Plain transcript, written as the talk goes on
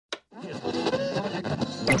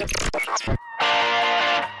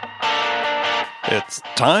It's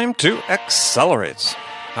time to accelerate.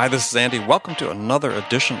 Hi, this is Andy. Welcome to another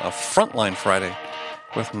edition of Frontline Friday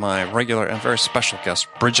with my regular and very special guest,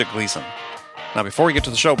 Bridget Gleason. Now, before we get to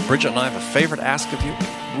the show, Bridget and I have a favor to ask of you.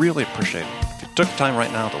 We'd really appreciate it if you took time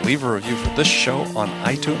right now to leave a review for this show on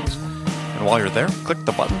iTunes. And while you're there, click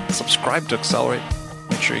the button, subscribe to Accelerate.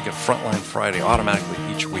 Make sure you get Frontline Friday automatically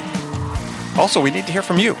each week. Also, we need to hear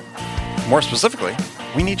from you. More specifically,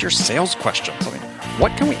 we need your sales questions.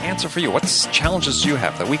 What can we answer for you? What challenges do you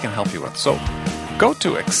have that we can help you with? So go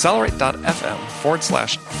to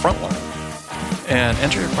accelerate.fm/frontline and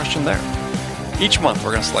enter your question there. Each month,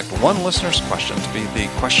 we're going to select one listener's question to be the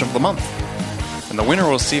question of the month. And the winner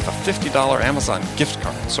will receive a $50 Amazon gift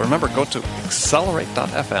card. So remember, go to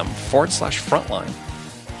accelerate.fm/frontline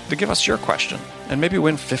to give us your question and maybe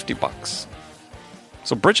win $50.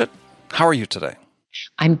 So Bridget, how are you today?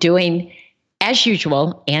 I'm doing, as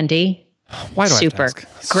usual, Andy. Why do Super. I have to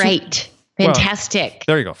ask? Great. Fantastic. Well,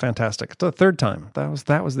 there you go. Fantastic. The third time.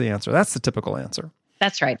 That was the answer. That's the typical answer.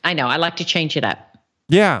 That's right. I know. I like to change it up.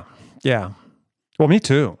 Yeah. Well, me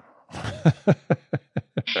too.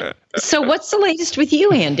 So what's the latest with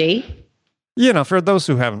you, Andy? For those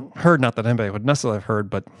who haven't heard, not that anybody would necessarily have heard,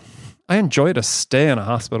 but I enjoyed a stay in a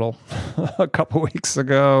hospital a couple weeks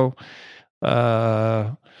ago.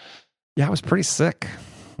 I was pretty sick.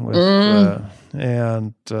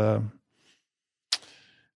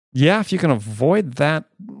 If you can avoid that,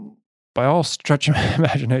 by all stretch of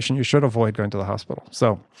imagination, you should avoid going to the hospital.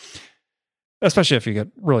 So, especially if you get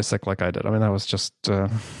really sick like I did. I mean, that was just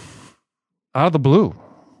out of the blue.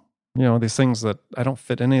 These things that I don't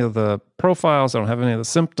fit any of the profiles, I don't have any of the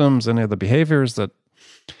symptoms, any of the behaviors that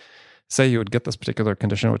say you would get this particular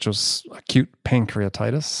condition, which was acute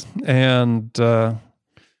pancreatitis. And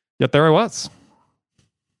yet there I was.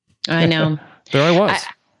 I know. There I was.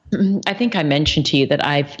 I think I mentioned to you that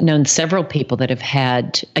I've known several people that have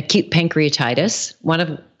had acute pancreatitis, one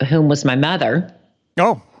of whom was my mother.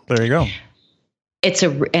 Oh, there you go.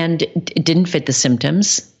 And it didn't fit the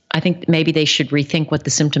symptoms. I think maybe they should rethink what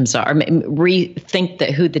the symptoms are,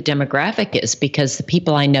 rethink who the demographic is, because the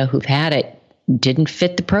people I know who've had it didn't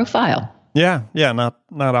fit the profile. Yeah, not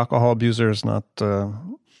alcohol abusers, not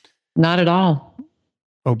at all.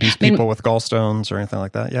 Obese people with gallstones or anything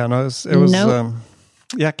like that. Yeah, no, it was. Nope.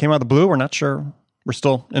 It came out of the blue. We're not sure. We're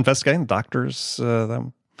still investigating. The doctors that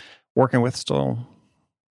I'm working with still,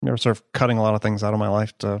 sort of cutting a lot of things out of my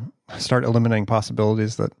life to start eliminating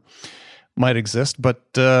possibilities that might exist.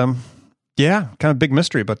 But kind of big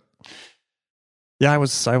mystery. But I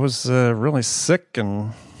was really sick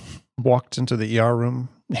and walked into the ER room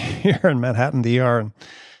here in Manhattan, the ER, and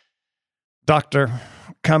doctor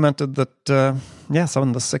commented that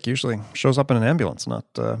someone that's sick usually shows up in an ambulance, not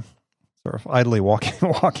sort of idly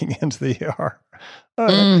walking into the ER.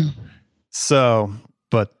 So,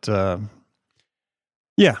 but they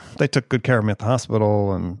took good care of me at the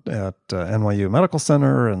hospital and at NYU Medical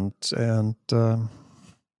Center, and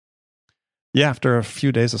after a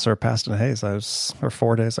few days of sort of passed in a haze, or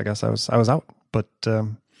 4 days, I guess, I was out. But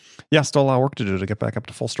still a lot of work to do to get back up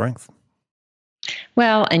to full strength.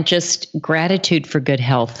 Well, and just gratitude for good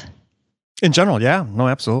health. In general, yeah. No,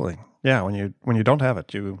 absolutely. Yeah, when you don't have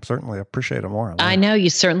it, you certainly appreciate it more. I know, you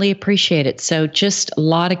certainly appreciate it. So just a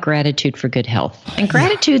lot of gratitude for good health. And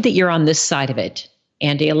gratitude that you're on this side of it,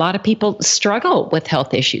 Andy. A lot of people struggle with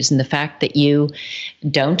health issues, and the fact that you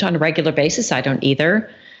don't on a regular basis, I don't either.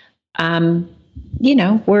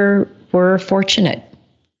 We're fortunate.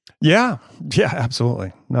 Yeah,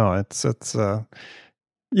 absolutely. No, it's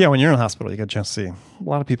when you're in the hospital, you get a chance to see a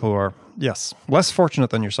lot of people who are, less fortunate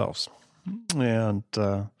than yourselves. And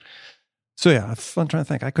I'm trying to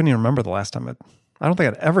think. I couldn't even remember the last time I don't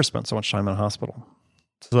think I'd ever spent so much time in a hospital.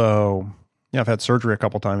 So, I've had surgery a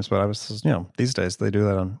couple times, but I was, these days they do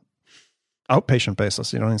that on outpatient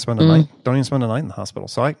basis. You don't even spend a night in the hospital.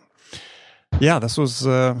 So this was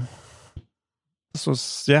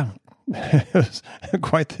it was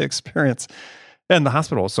quite the experience. And the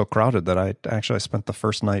hospital was so crowded that I spent the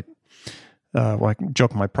first night, I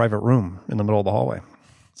joke, in my private room in the middle of the hallway.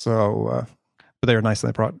 So, but they were nice,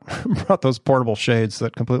 and they brought those portable shades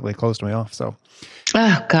that completely closed me off. So,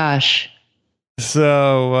 oh gosh.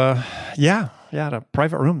 So, I had a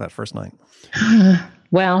private room that first night.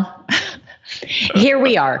 Well, here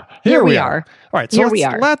we are. Here we are. All right, so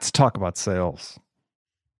let's talk about sales.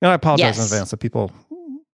 And I apologize in advance if people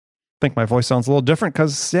think my voice sounds a little different,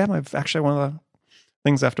 because I've actually, one of the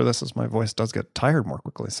things after this is my voice does get tired more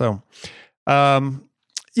quickly. So, I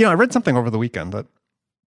read something over the weekend that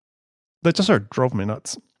just sort of drove me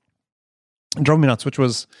nuts, which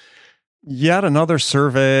was Yet another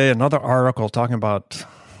survey, another article talking about,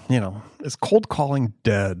 is cold calling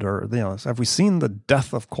dead? Or, have we seen the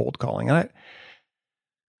death of cold calling? And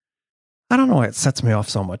I don't know why it sets me off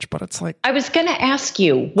so much, but it's like, I was going to ask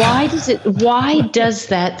you, why does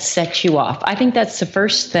that set you off? I think that's the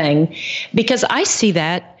first thing, because I see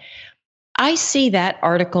that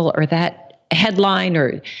article or that headline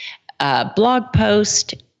or blog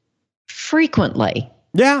post frequently.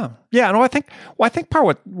 Yeah. No, I think part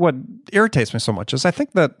of what irritates me so much is I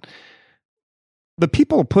think that the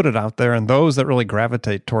people who put it out there and those that really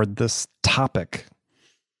gravitate toward this topic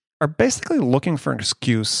are basically looking for an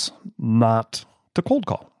excuse not to cold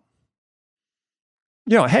call.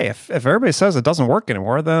 Hey, if everybody says it doesn't work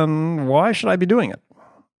anymore, then why should I be doing it?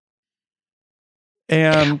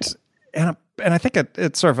 And I think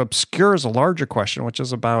it sort of obscures a larger question, which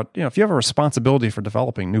is about, if you have a responsibility for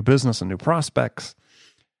developing new business and new prospects,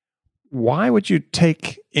 why would you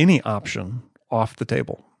take any option off the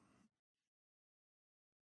table?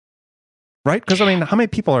 Right? Because how many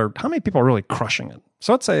people are really crushing it?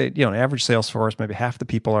 So let's say, an average sales force, maybe half the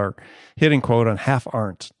people are hitting quota and half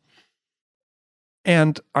aren't.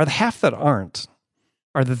 And are the half that aren't,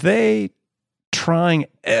 are they trying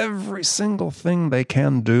every single thing they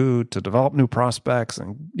can do to develop new prospects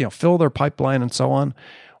and, fill their pipeline and so on?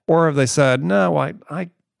 Or have they said, no,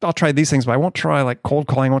 I'll try these things, but I won't try like cold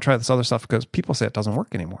calling, I won't try this other stuff because people say it doesn't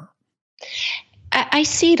work anymore? I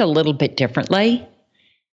see it a little bit differently.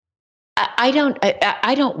 I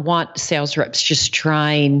don't want sales reps just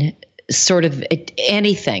trying sort of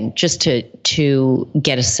anything just to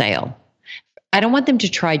get a sale. I don't want them to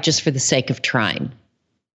try just for the sake of trying.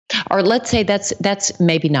 Or let's say that's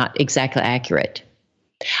maybe not exactly accurate.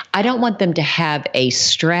 I don't want them to have a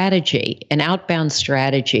strategy, an outbound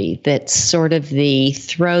strategy that's sort of the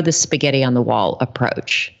throw the spaghetti on the wall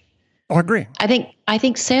approach. I agree. I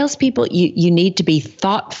think salespeople, you need to be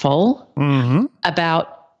thoughtful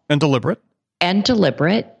about and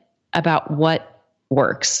deliberate about what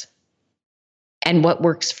works and what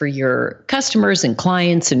works for your customers and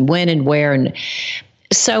clients and when and where. And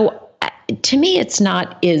so to me, it's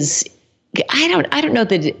not I don't know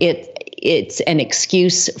that it's an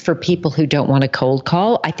excuse for people who don't want to cold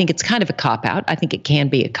call. I think it's kind of a cop-out. I think it can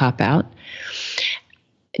be a cop-out.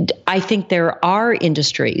 I think there are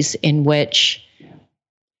industries in which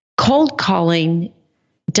cold calling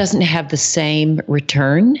doesn't have the same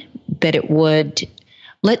return that it would,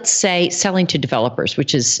 let's say, selling to developers,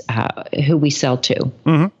 which is who we sell to.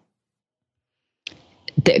 Mm-hmm.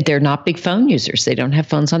 They're not big phone users. They don't have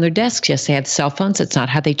phones on their desks. Yes, they have cell phones. That's not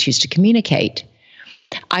how they choose to communicate.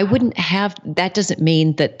 That doesn't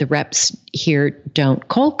mean that the reps here don't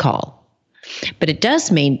cold call, but it does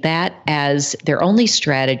mean that as their only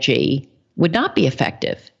strategy would not be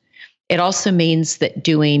effective. It also means that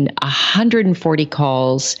doing 140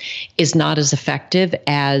 calls is not as effective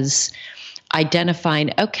as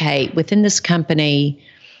identifying, okay, within this company,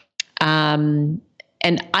 an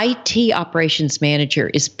IT operations manager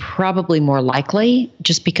is probably more likely,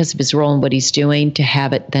 just because of his role and what he's doing, to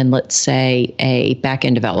have it than, let's say, a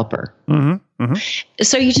back-end developer. Mm-hmm. Mm-hmm.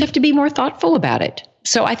 So you just have to be more thoughtful about it.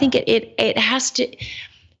 So I think it has to...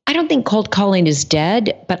 I don't think cold calling is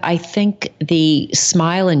dead, but I think the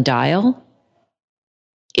smile and dial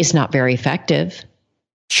is not very effective.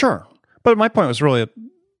 Sure. But my point was really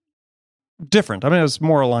different. I mean, it was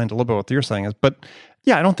more aligned a little bit with what you're saying. But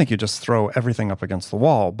yeah, I don't think you just throw everything up against the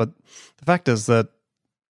wall. But the fact is that,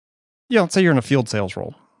 let's say you're in a field sales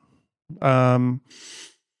role,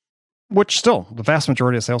 which still the vast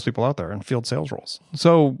majority of salespeople out there are in field sales roles.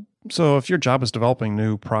 So if your job is developing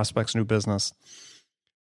new prospects, new business,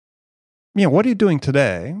 what are you doing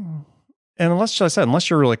today? And unless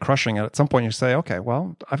you're really crushing it, at some point you say, okay,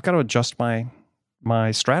 well, I've got to adjust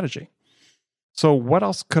my strategy. So what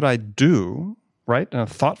else could I do, right? In a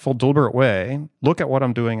thoughtful, deliberate way, look at what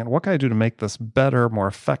I'm doing and what can I do to make this better, more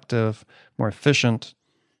effective, more efficient?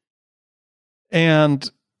 And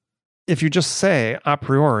if you just say a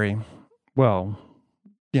priori, well,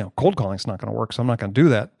 cold calling is not going to work, so I'm not going to do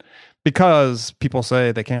that, because people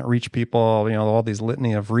say they can't reach people, all these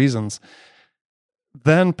litany of reasons,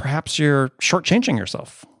 then perhaps you're shortchanging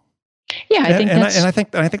yourself. Yeah, I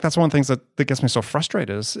think that's one of the things that gets me so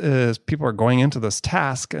frustrated is people are going into this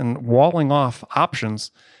task and walling off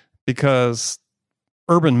options because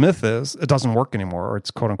urban myth is it doesn't work anymore, or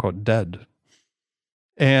it's quote unquote dead.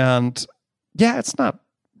 And yeah, it's not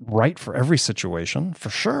right for every situation, for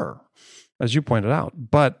sure, as you pointed out.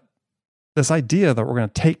 But this idea that we're going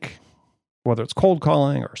to take, whether it's cold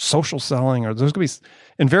calling or social selling, or there's going to be,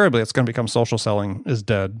 invariably it's going to become social selling is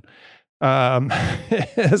dead,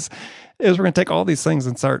 is we're going to take all these things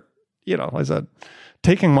and start, I said,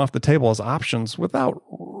 taking them off the table as options without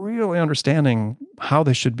really understanding how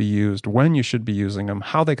they should be used, when you should be using them,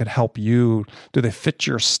 how they could help you. Do they fit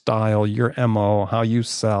your style, your MO, how you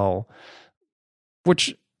sell?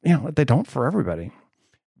 Which, they don't for everybody.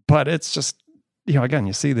 But it's just, again,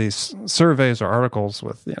 you see these surveys or articles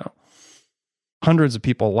with, hundreds of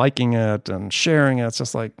people liking it and sharing it. It's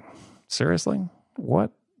just like, seriously? What?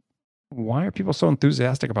 Why are people so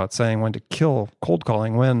enthusiastic about saying when to kill cold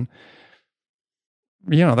calling when,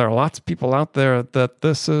 there are lots of people out there that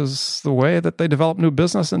this is the way that they develop new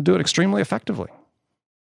business and do it extremely effectively?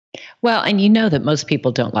 Well, and that most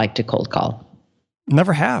people don't like to cold call.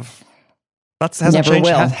 Never have. That hasn't Never changed.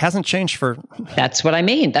 will. Hasn't changed for. That's what I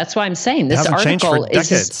mean. That's why I'm saying this article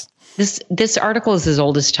is this article is as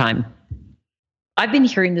old as time. I've been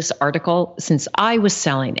hearing this article since I was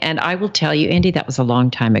selling, and I will tell you, Andy, that was a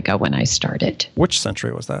long time ago when I started. Which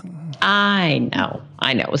century was that? I know.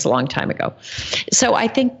 It was a long time ago. So I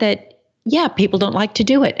think that, people don't like to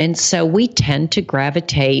do it. And so we tend to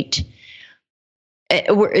gravitate.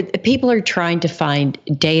 People are trying to find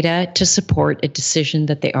data to support a decision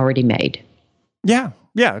that they already made. Yeah.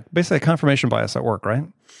 Basically a confirmation bias at work, right?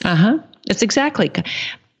 It's exactly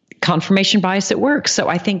confirmation bias at work. So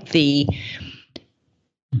I think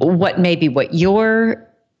what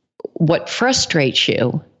frustrates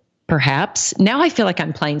you, perhaps. Now I feel like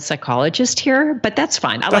I'm playing psychologist here, but that's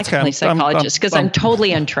fine. I like to play psychologist because I'm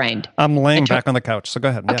totally untrained. I'm laying back on the couch, so go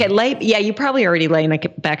ahead. Okay, you probably already laying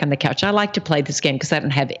back on the couch. I like to play this game because I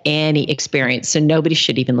don't have any experience, so nobody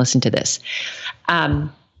should even listen to this.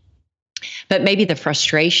 But maybe the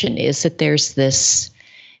frustration is that there's this,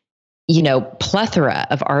 plethora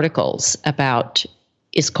of articles about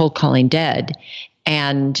is cold calling dead?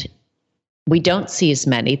 And we don't see as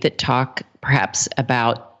many that talk perhaps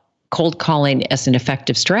about cold calling as an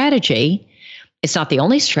effective strategy. It's not the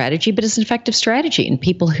only strategy, but it's an effective strategy. And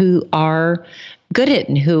people who are good at it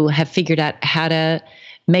and who have figured out how to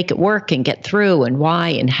make it work and get through and why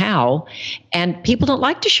and how. And people don't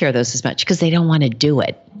like to share those as much because they don't want to do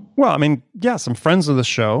it. Well, some friends of the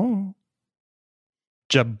show,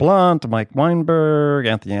 Jeb Blunt, Mike Weinberg,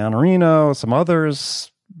 Anthony Iannarino, some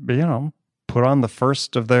others, put on the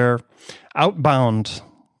first of their outbound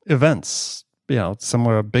events,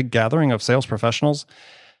 somewhere a big gathering of sales professionals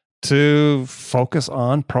to focus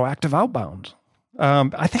on proactive outbound.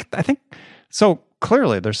 I think so.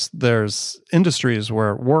 Clearly, there's industries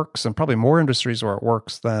where it works, and probably more industries where it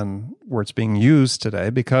works than where it's being used today,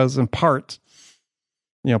 because in part,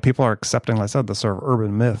 people are accepting, like I said, the sort of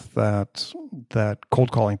urban myth that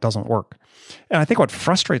cold calling doesn't work. And I think what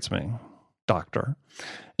frustrates me, Doctor,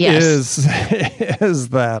 is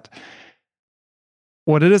that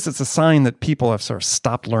what it is, it's a sign that people have sort of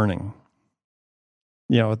stopped learning.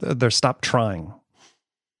 They're stopped trying.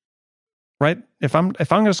 Right? If I'm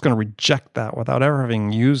just going to reject that without ever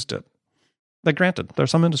having used it, like granted, there are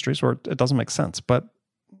some industries where it doesn't make sense, but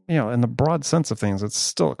in the broad sense of things, it's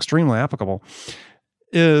still extremely applicable.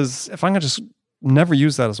 Is if I'm going to just never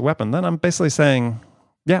use that as a weapon, then I'm basically saying,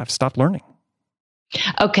 I've stopped learning.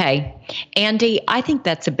 Okay. Andy, I think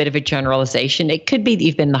that's a bit of a generalization. It could be that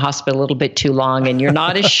you've been in the hospital a little bit too long and you're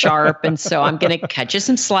not as sharp. And so I'm going to cut you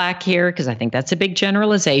some slack here because I think that's a big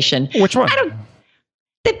generalization. Which one?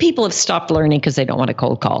 That people have stopped learning because they don't want to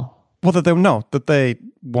cold call. Well, that they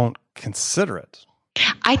won't consider it.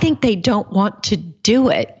 I think they don't want to do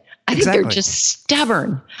it. I think they're just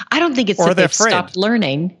stubborn. I don't think it's that they've stopped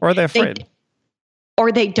learning. Or they're afraid.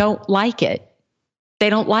 Or they don't like it. They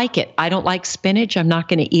don't like it. I don't like spinach. I'm not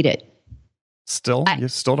going to eat it. You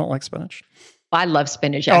still don't like spinach? I love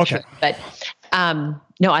spinach, actually. Okay. But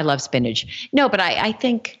no, I love spinach. No, but I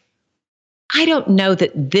think, I don't know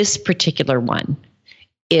that this particular one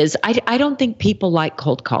is, I don't think people like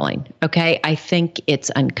cold calling. Okay. I think it's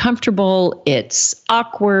uncomfortable. It's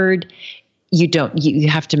awkward. You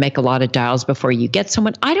have to make a lot of dials before you get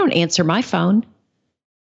someone. I don't answer my phone.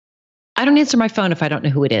 I don't answer my phone if I don't know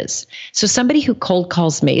who it is. So somebody who cold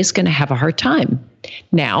calls me is going to have a hard time.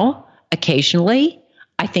 Now, occasionally,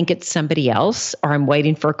 I think it's somebody else, or I'm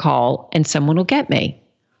waiting for a call and someone will get me.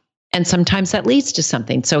 And sometimes that leads to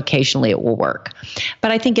something. So occasionally it will work.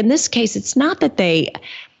 But I think in this case, it's not that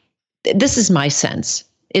this is my sense,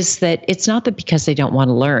 is that it's not that because they don't want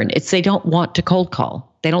to learn. It's they don't want to cold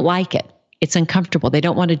call. They don't like it. It's uncomfortable. They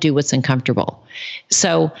don't want to do what's uncomfortable.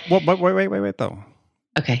 So. Well, but wait, though.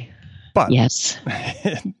 Okay. But yes.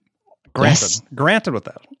 Granted with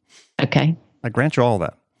that. Okay. I grant you all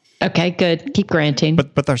that. Okay, good. Keep granting.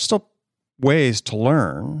 But there's still ways to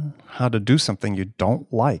learn how to do something you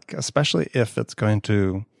don't like, especially if it's going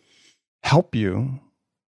to help you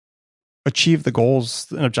achieve the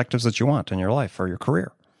goals and objectives that you want in your life or your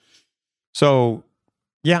career. So,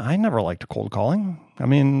 yeah, I never liked cold calling. I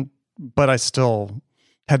mean, but I still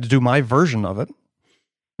had to do my version of it,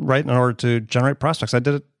 right, in order to generate prospects. I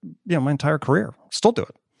did it, my entire career. Still do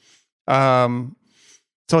it.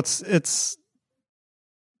 So it's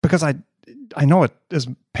because I know it, as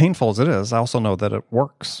painful as it is, I also know that it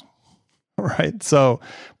works, right? So,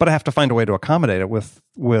 but I have to find a way to accommodate it with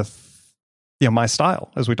my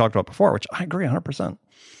style, as we talked about before, which I agree 100%.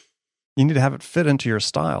 You need to have it fit into your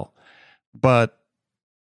style. But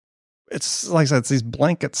it's, like I said, it's these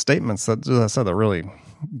blanket statements that, as I said, that really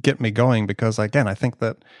get me going, because, again, I think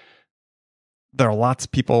that there are lots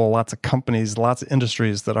of people, lots of companies, lots of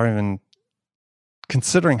industries that aren't even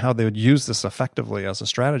considering how they would use this effectively as a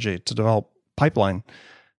strategy to develop pipeline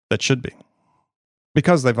that should be,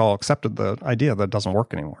 because they've all accepted the idea that it doesn't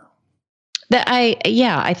work anymore.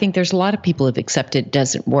 I think there's a lot of people who've accepted it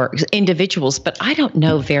doesn't work, individuals, but I don't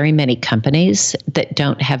know very many companies that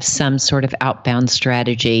don't have some sort of outbound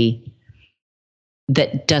strategy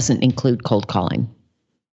that doesn't include cold calling.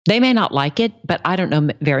 They may not like it, but I don't know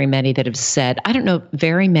very many that have said, I don't know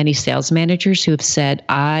very many sales managers who have said,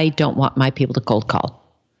 I don't want my people to cold call.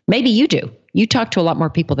 Maybe you do. You talk to a lot more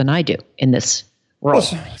people than I do in this role.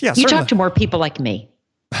 Well, yeah, you talk to more people like me.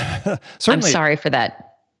 I'm sorry for that.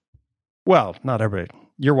 Well, not everybody.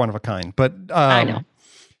 You're one of a kind, but I know.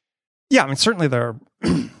 Yeah, I mean, certainly there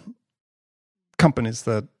are companies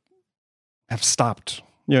that have stopped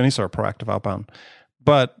any sort of proactive outbound,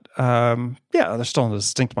 but they're still in a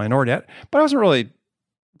distinct minority. But I wasn't really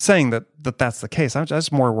saying that's the case. I was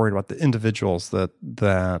just more worried about the individuals that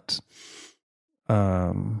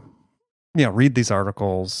read these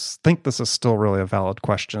articles, think this is still really a valid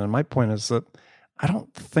question. And my point is that I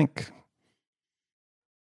don't think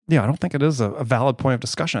it is a valid point of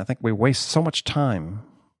discussion. I think we waste so much time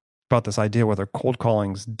about this idea whether cold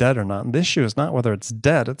calling's dead or not. And the issue is not whether it's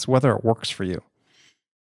dead, it's whether it works for you.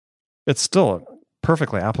 It's still a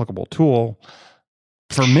perfectly applicable tool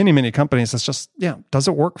for many, many companies. It's just, does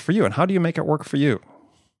it work for you? And how do you make it work for you?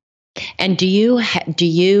 And do you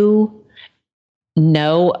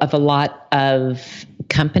know of a lot of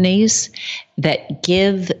companies that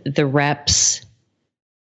give the reps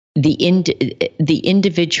the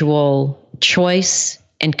individual choice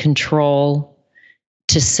and control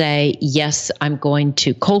to say, yes, I'm going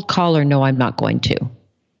to cold call, or no, I'm not going to,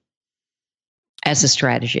 as a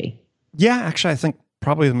strategy? Yeah, actually, I think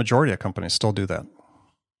probably the majority of companies still do that.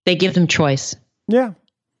 They give them choice. Yeah.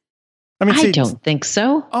 I mean, I don't think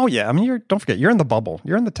so. Oh, yeah. I mean, don't forget, you're in the bubble.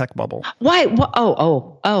 You're in the tech bubble. Why?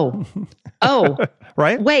 Oh.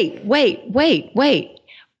 Right? Wait.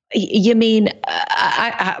 You mean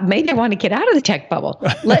maybe I want to get out of the tech bubble?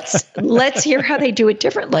 Let's hear how they do it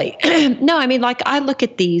differently. No, I mean, like I look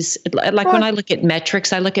at these, like when I look at metrics,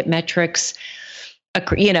 calls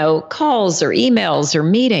or emails or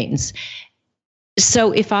meetings.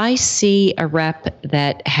 So if I see a rep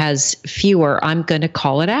that has fewer, I'm going to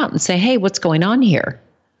call it out and say, hey, what's going on here?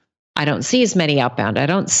 I don't see as many outbound.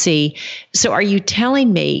 So are you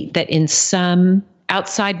telling me that in some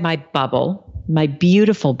outside my bubble, my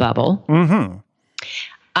beautiful bubble,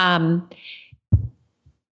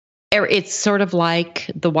 it's sort of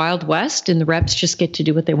like the Wild West and the reps just get to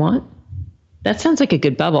do what they want? That sounds like a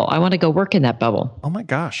good bubble. I want to go work in that bubble. Oh my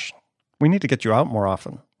gosh. We need to get you out more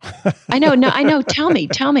often. I know. Tell me.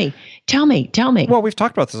 Well, we've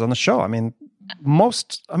talked about this on the show. I mean, I'm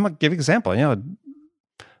going to give you an example.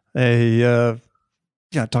 I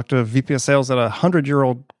talked to a VP of sales at a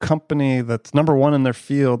 100-year-old company that's number one in their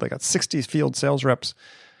field. They got 60 field sales reps.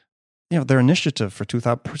 Their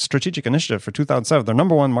strategic initiative for 2007, their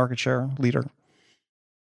number one market share leader,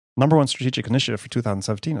 number one strategic initiative for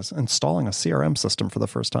 2017 is installing a CRM system for the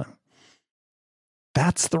first time.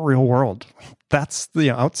 That's the real world. That's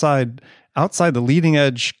the outside the leading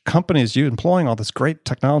edge companies you employing all this great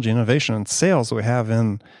technology, innovation, and sales that we have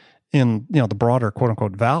in the broader quote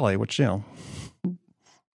unquote valley, which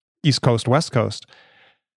East Coast, West Coast.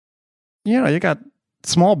 You got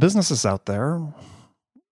small businesses out there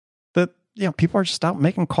that people are just out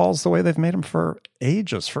making calls the way they've made them for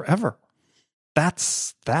ages, forever.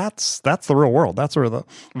 That's the real world. That's where the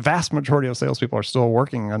vast majority of salespeople are still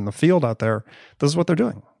working in the field out there. This is what they're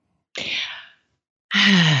doing.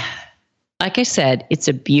 Like I said, it's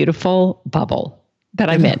a beautiful bubble that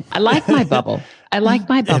I'm in. I like my bubble.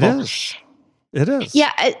 It is.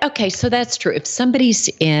 Yeah. Okay. So that's true. If somebody's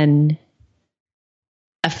in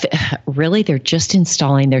really, they're just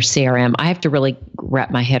installing their CRM. I have to really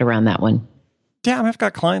wrap my head around that one. Yeah. I mean, I've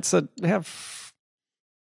got clients that have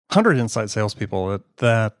 100 inside salespeople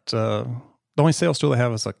that The only sales tool they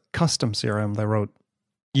have is a custom CRM they wrote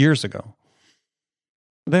years ago.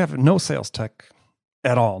 They have no sales tech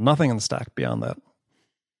at all, nothing in the stack beyond that.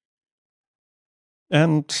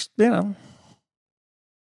 And,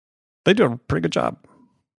 they do a pretty good job,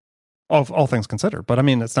 all things considered. But I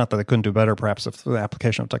mean, it's not that they couldn't do better, perhaps, if the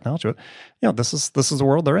application of technology. But, this is the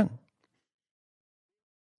world they're in.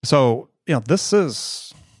 So, this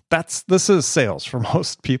is sales for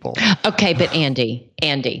most people. Okay, but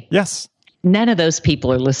Andy. Yes. None of those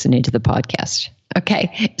people are listening to the podcast.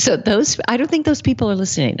 Okay. So I don't think those people are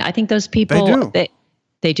listening. I think those people,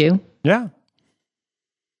 they do. Yeah.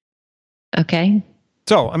 Okay.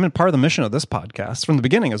 So, I mean, part of the mission of this podcast from the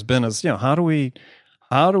beginning has been how do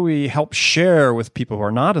we help share with people who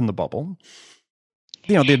are not in the bubble,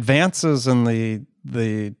 the advances and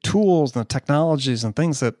the tools and the technologies and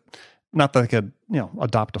things that, not that they could,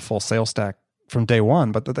 adopt a full sales stack from day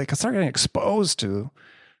one, but that they could start getting exposed to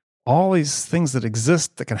all these things that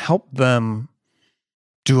exist that can help them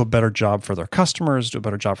do a better job for their customers, do a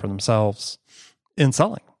better job for themselves in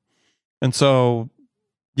selling. And so,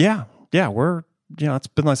 we're, it's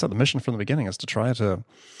been, like I said, the mission from the beginning is to try to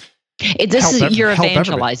you're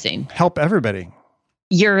evangelizing. Help everybody.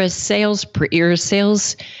 You're a sales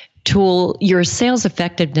tool, you're a sales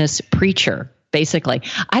effectiveness preacher, basically.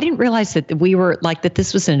 I didn't realize that that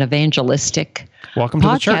this was an evangelistic Welcome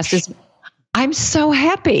podcast. To the church. I'm so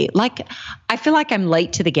happy. Like, I feel like I'm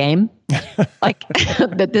late to the game. Like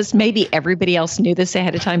that this, maybe everybody else knew this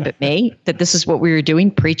ahead of time but me, that this is what we were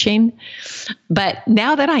doing, preaching. But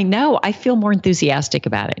now that I know, I feel more enthusiastic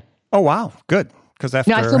about it. Oh, wow. Good. Because I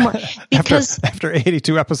feel more, after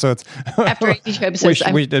 82 episodes,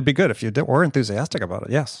 it'd be good if you were enthusiastic about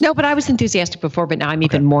it. Yes. No, but I was enthusiastic before, but now I'm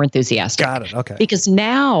even more enthusiastic. Got it. Okay. Because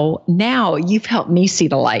now you've helped me see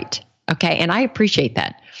the light. Okay. And I appreciate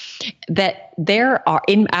that. That there are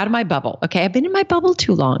out of my bubble. Okay. I've been in my bubble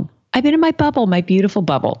too long. I've been in my bubble, my beautiful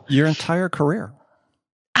bubble. Your entire career.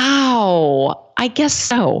 Ow. I guess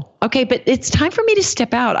so. Okay. But it's time for me to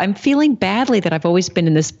step out. I'm feeling badly that I've always been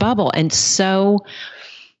in this bubble. And so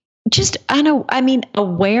just,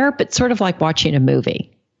 aware, but sort of like watching a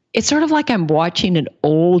movie. It's sort of like I'm watching an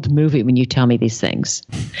old movie when you tell me these things.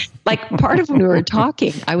 Like part of when we were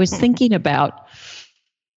talking, I was thinking about,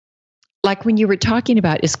 like when you were talking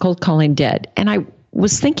about Is Cold Calling Dead? And I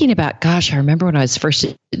was thinking about, gosh, I remember when I was first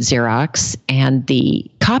at Xerox and the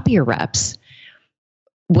copier reps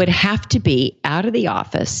would have to be out of the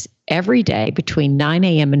office every day between 9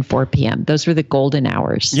 a.m. and 4 p.m. Those were the golden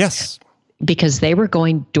hours. Yes. Because they were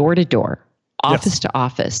going door to door, office to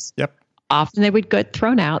office. Yep. Often they would get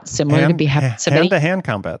thrown out, similar to hand-to-hand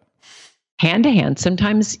combat. Hand-to-hand,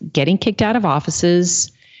 sometimes getting kicked out of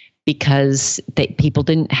offices because people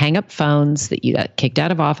didn't hang up phones, that you got kicked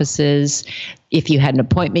out of offices. If you had an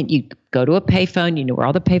appointment, you go to a payphone. You knew where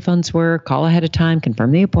all the payphones were, call ahead of time,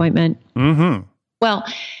 confirm the appointment. Mm-hmm. Well,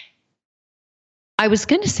 I was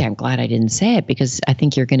going to say, I'm glad I didn't say it because I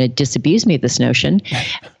think you're going to disabuse me of this notion.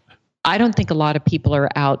 I don't think a lot of people are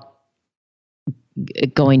out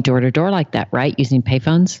going door to door like that, right? Using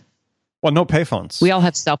payphones. Well, no payphones. We all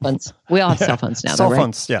have cell phones. We all have cell phones now. Cell though,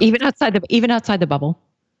 phones, right? yeah. Even outside the bubble.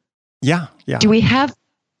 Yeah. Do we have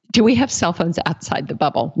cell phones outside the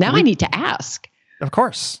bubble? Now I need to ask. Of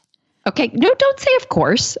course. Okay. No, don't say of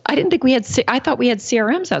course. I didn't think we had. I thought we had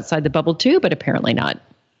CRMs outside the bubble too, but apparently not.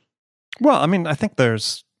 Well, I mean, I think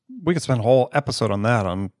we could spend a whole episode on that,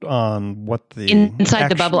 on what the inside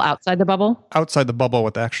the bubble, outside the bubble,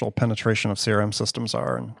 what the actual penetration of CRM systems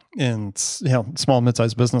are in small,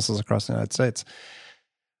 mid-sized businesses across the United States.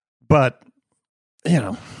 But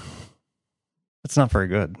it's not very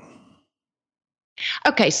good.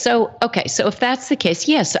 Okay, so if that's the case,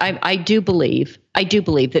 yes, I do believe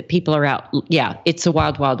that people are out. Yeah, it's a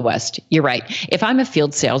wild, wild west. You're right. If I'm a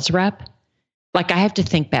field sales rep, like I have to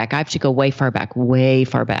think back. I have to go way far back.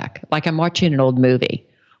 Like I'm watching an old movie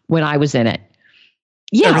when I was in it.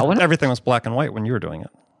 Yeah, everything was black and white when you were doing it.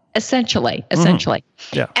 Essentially.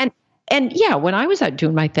 Mm-hmm. Yeah. And yeah, when I was out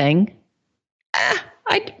doing my thing,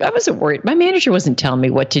 I wasn't worried. My manager wasn't telling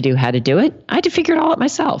me what to do, how to do it. I had to figure it all out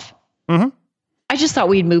myself. Mm-hmm. I just thought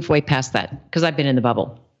we'd move way past that because I've been in the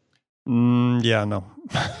bubble. Yeah, no.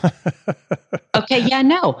 Okay, yeah,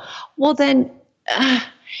 no. Well, then,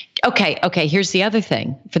 okay. Here's the other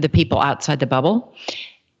thing for the people outside the bubble.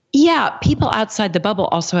 Yeah, people outside the bubble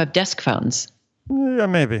also have desk phones. Yeah,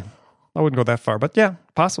 maybe. I wouldn't go that far, but yeah,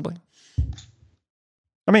 possibly.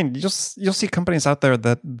 I mean, you'll see companies out there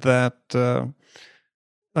that like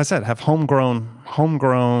I said, have homegrown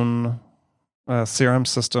CRM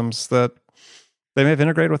systems that they may have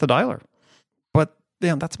integrated with a dialer, but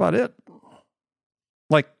that's about it.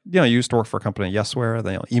 Like, you used to work for a company,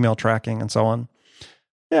 Yesware, email tracking and so on.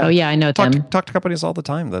 Yeah. Oh, yeah, I know them. Talk to companies all the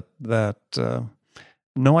time that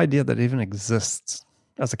no idea that it even exists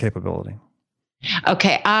as a capability.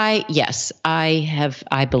 Okay, I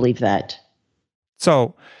believe that.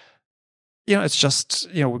 So, it's just,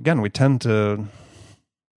 again, we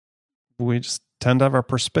just tend to have our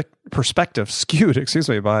perspective skewed,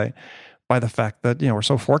 by the fact that, we're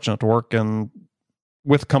so fortunate to work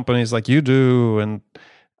with companies like you do, and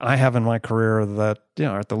I have in my career that,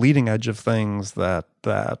 are at the leading edge of things that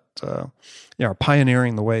are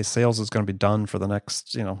pioneering the way sales is going to be done for the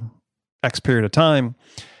next, X period of time.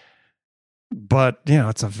 But,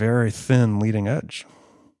 it's a very thin leading edge.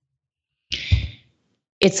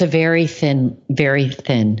 It's a very thin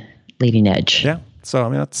leading edge. Yeah. So,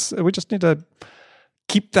 we just need to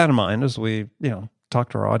keep that in mind as we, talk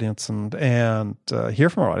to our audience and hear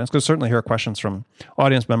from our audience, because certainly hear questions from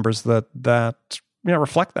audience members that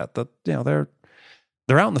reflect that they're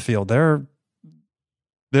out in the field. They're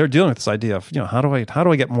dealing with this idea of, how do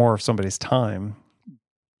I get more of somebody's time?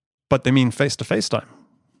 But they mean face-to-face time,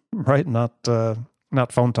 right? Not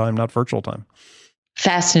phone time, not virtual time.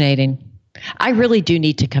 Fascinating. I really do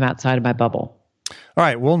need to come outside of my bubble. All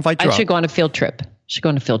right, we'll invite you out. I should go on a field trip. You should go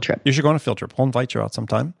on a field trip. We'll invite you out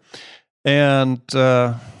sometime. And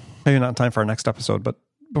maybe not in time for our next episode, but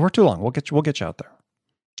we're too long. We'll get you out there.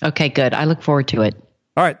 Okay, good. I look forward to it.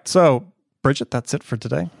 All right. So, Bridget, that's it for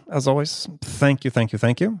today. As always, thank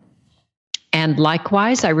you. And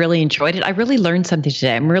likewise, I really enjoyed it. I really learned something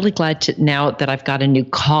today. I'm really glad now that I've got a new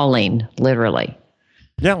calling, literally.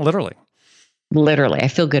 Yeah, literally. Literally. I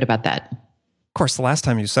feel good about that. Of course, the last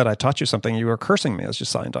time you said I taught you something, you were cursing me as you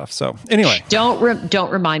signed off. So anyway. Don't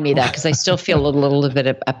remind me that, because I still feel a little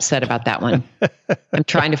bit upset about that one. I'm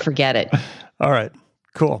trying to forget it. All right.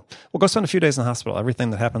 Cool. We'll go spend a few days in the hospital.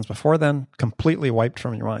 Everything that happens before then, completely wiped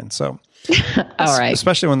from your mind. So, all right.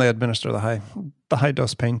 Especially when they administer the high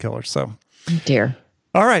dose painkillers. So, dear.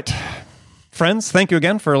 All right, friends. Thank you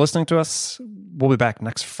again for listening to us. We'll be back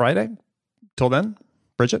next Friday. Till then,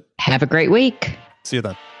 Bridget. Have a great week. See you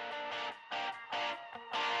then.